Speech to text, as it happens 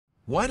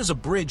Why does a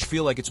bridge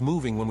feel like it's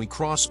moving when we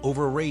cross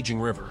over a raging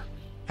river?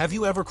 Have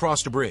you ever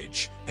crossed a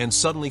bridge and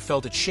suddenly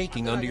felt it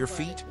shaking under your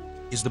feet?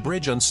 Is the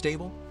bridge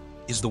unstable?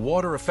 Is the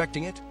water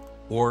affecting it?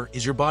 Or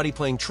is your body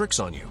playing tricks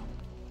on you?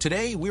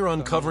 Today, we're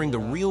uncovering the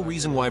real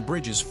reason why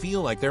bridges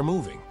feel like they're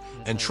moving.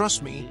 And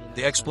trust me,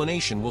 the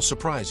explanation will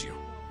surprise you.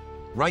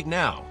 Right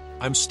now,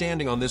 I'm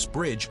standing on this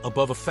bridge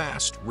above a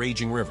fast,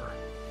 raging river.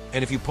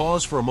 And if you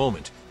pause for a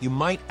moment, you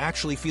might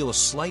actually feel a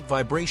slight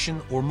vibration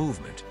or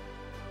movement.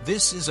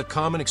 This is a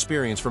common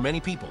experience for many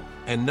people,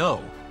 and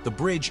no, the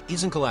bridge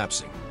isn't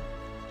collapsing.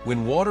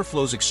 When water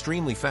flows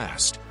extremely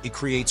fast, it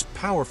creates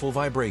powerful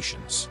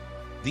vibrations.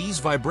 These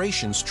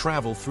vibrations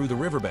travel through the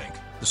riverbank,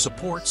 the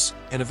supports,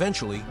 and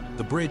eventually,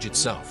 the bridge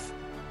itself.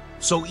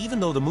 So even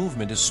though the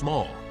movement is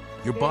small,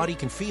 your body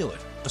can feel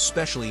it,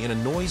 especially in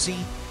a noisy,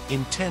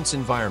 intense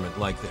environment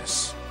like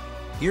this.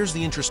 Here's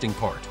the interesting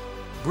part.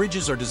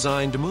 Bridges are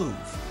designed to move.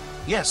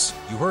 Yes,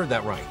 you heard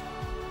that right.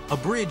 A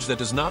bridge that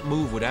does not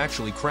move would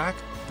actually crack,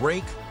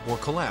 break, or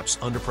collapse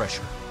under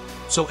pressure.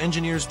 So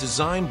engineers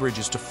design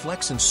bridges to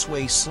flex and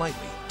sway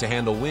slightly to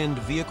handle wind,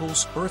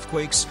 vehicles,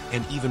 earthquakes,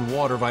 and even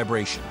water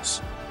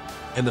vibrations.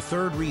 And the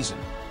third reason,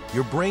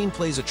 your brain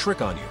plays a trick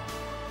on you.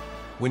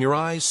 When your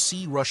eyes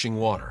see rushing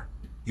water,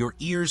 your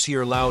ears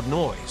hear loud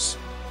noise,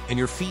 and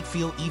your feet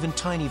feel even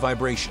tiny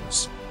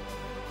vibrations.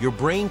 Your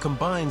brain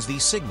combines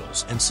these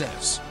signals and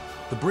says,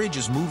 the bridge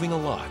is moving a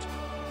lot,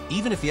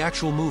 even if the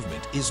actual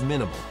movement is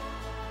minimal.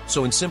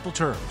 So in simple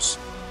terms,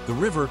 the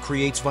river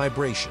creates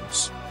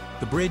vibrations.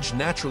 The bridge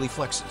naturally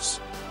flexes.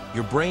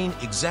 Your brain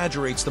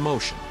exaggerates the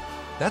motion.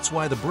 That's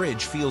why the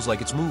bridge feels like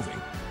it's moving.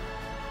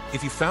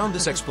 If you found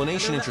this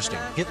explanation interesting,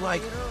 hit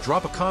like,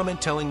 drop a comment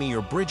telling me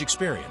your bridge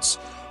experience,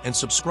 and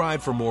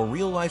subscribe for more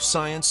real-life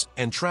science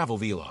and travel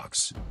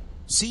vlogs.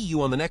 See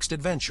you on the next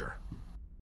adventure.